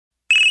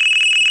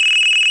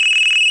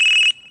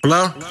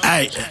Hello?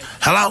 Hey,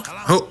 hello?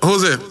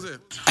 Who's it?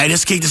 Hey,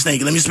 this Keak the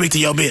Snake. Let me speak to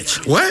your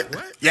bitch. What?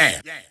 Yeah.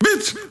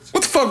 Bitch,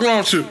 what the fuck wrong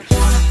with you?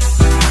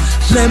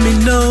 Let me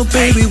know,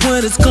 baby,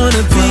 what it's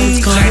gonna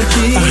be. I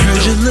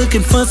heard you're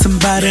looking for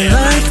somebody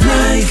like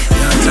me.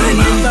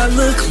 If I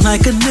look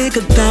like a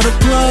nigga that'll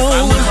blow,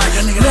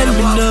 let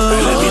me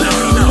know.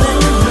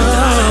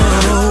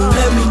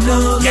 Let me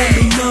know, let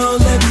me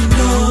know, let me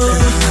know.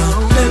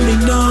 Let me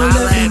know,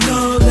 let me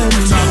know, let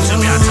me know. Talk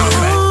to me, I talk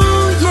back.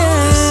 Oh, yeah.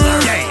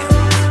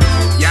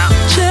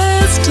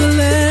 Just to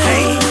let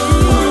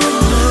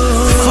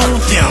Fuck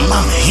them,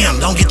 I'm him.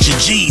 Don't get your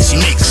G's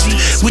mixed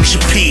with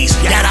your P's.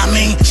 That I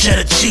mean,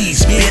 cheddar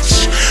cheese,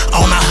 bitch.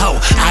 On a hoe,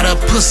 out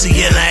of pussy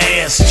in the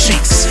ass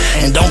cheeks.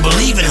 And don't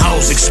believe in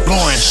hoes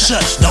exploring.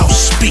 Shush, don't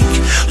speak.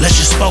 Unless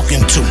you're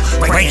spoken to.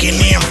 Breaking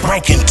in,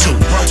 broken to.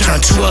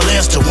 Turn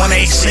 2LS to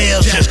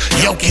 1XL, just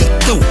yoking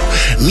through.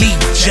 Me,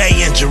 Jay,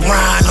 and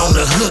Jerron on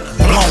the hook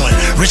blowing.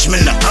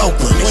 Richmond to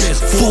Oakland,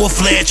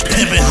 full-fledged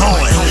pimpin'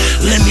 horn.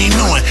 Let me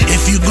know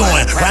if you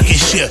going rocket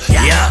ship,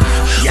 yeah.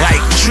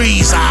 Like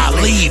trees, I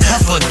leave,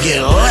 heifer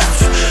get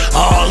left.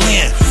 All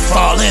in,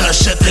 fall in, or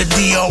shut the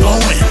D.O.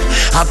 on.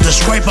 Out the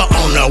scraper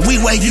on the we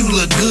way you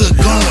look good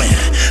going.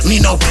 Me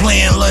no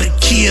playing, love the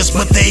kids,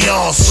 but they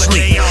all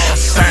sleep.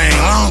 Thing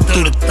long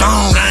through the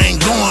thong, I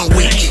ain't going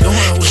weak.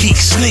 Keak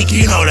Sneak,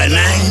 you know that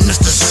name,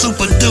 Mr.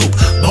 Super Dupe.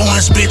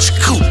 Boys, bitch,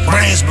 coop,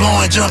 brains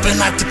blowing, jumping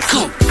out the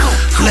coop.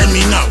 Let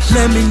me know.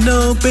 Let me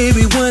know,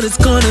 baby, what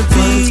it's gonna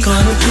be.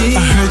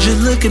 I heard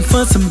you're looking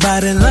for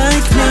somebody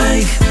like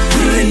me.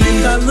 And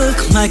if I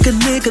look like a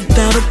nigga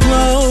that'll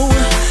blow,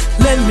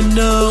 let me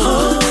know.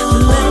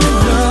 Let me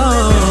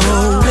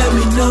know. Let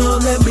me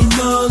know. Let me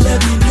know. Let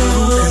me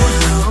know.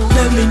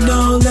 Let me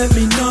know. Let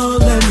me know.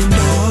 Let me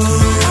know.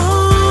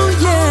 Oh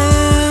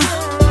yeah.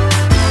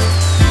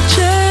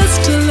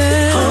 Just to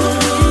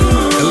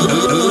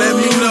let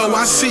me know.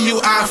 I see you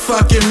eye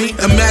fucking me.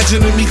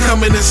 Imagining me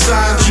coming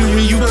inside you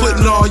and you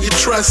putting all your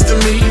trust in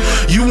me.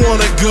 You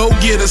wanna go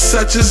get her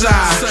such as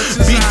I.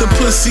 Beat the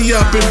pussy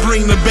up and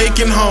bring the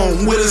bacon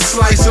home with a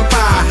slice of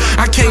pie.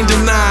 I can't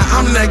deny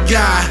I'm that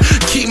guy.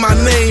 Keep my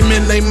name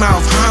in they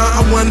mouth,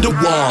 huh? I wonder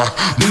why.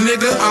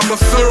 Nigga, I'm a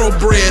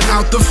thoroughbred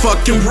out the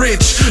fucking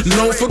rich.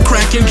 Known for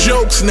cracking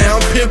jokes, now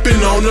I'm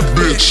pimping on a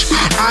bitch.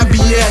 I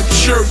be at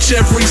church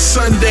every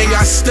Sunday,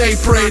 I stay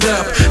prayed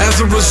up.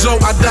 As a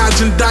result, I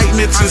dodge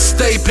indictments and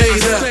stay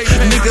paid up.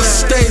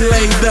 Niggas stay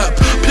laid up,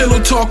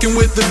 pillow talking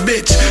with the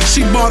bitch.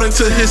 She bought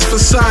into his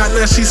facade,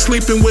 now she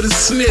sleeping with a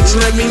snitch.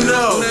 Let me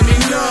know.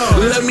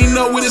 Let me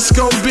know what it's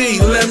gonna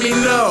be. Let me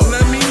know.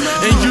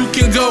 And you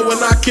can go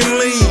and I can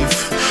leave.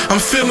 I'm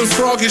feeling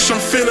froggish,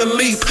 I'm finna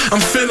leap. I'm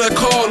finna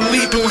call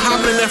leap and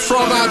hop in that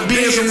frog out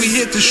beers and we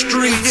hit the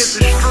streets.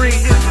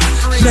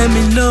 let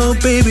me know,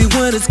 baby,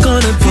 what it's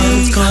gonna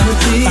be.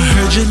 I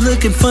heard you're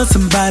looking for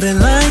somebody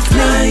like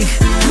me.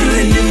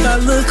 And if I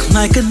look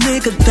like a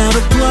nigga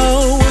that'll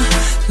blow,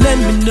 let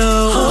me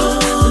know.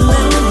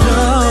 Let me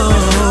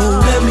know.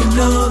 Let me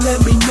know. Let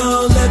me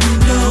know. Let me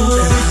know.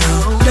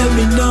 Let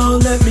me know.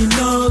 Let me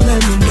know.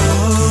 Let me know.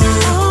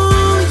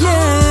 Oh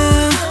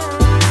yeah.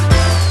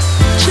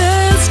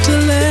 Just to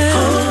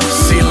let.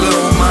 See,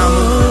 little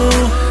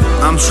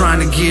mama, I'm trying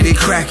to get it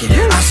crackin'.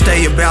 I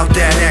stay about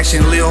that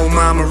action, lil'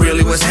 mama,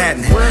 really what's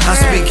happening? I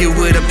speak it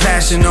with a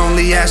passion,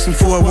 only asking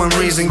for one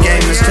reason.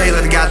 Game is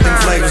tailored, got them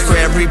flavors for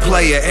every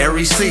player,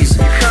 every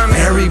season.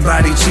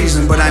 Everybody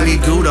cheesing, but I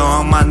need Gouda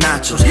on my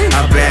nachos.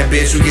 A bad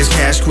bitch who gets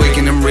cash quick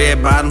in them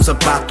red bottom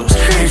zapatos.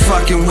 Ain't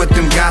fucking with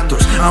them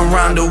gatos, I'm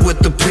Rondo with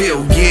the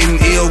pill. Getting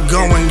ill,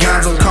 going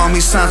gonzo, call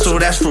me Sancho,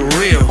 that's for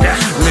real.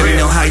 Let me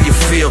know how you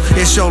feel,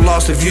 it's your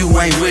loss if you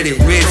ain't with it.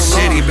 Rich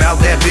city, about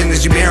that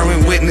business, you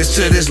bearing witness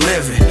to this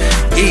living.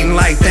 Eating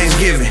like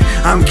Thanksgiving,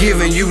 I'm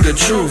giving you the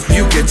truth.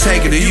 You can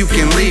take it or you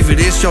can leave it,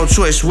 it's your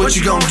choice, what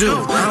you gon'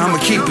 do? I'ma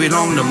keep it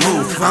on the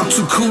move, I'm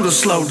too cool to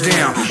slow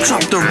down.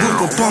 Drop the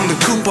roof up on the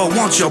coupe, I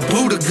want your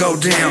boo to go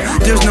down.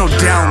 There's no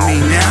doubt me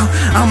now,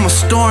 I'm a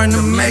star in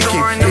the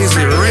making. Is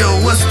it real,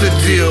 what's the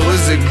deal?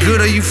 Is it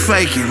good or you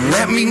faking?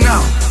 Let me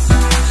know.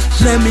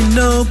 Let me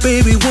know,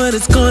 baby, what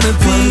it's gonna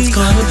be.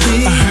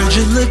 I heard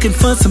you're looking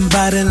for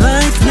somebody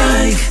like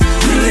me.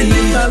 And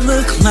if I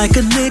look like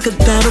a nigga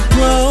that'll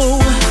blow,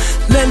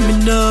 let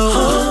me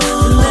know.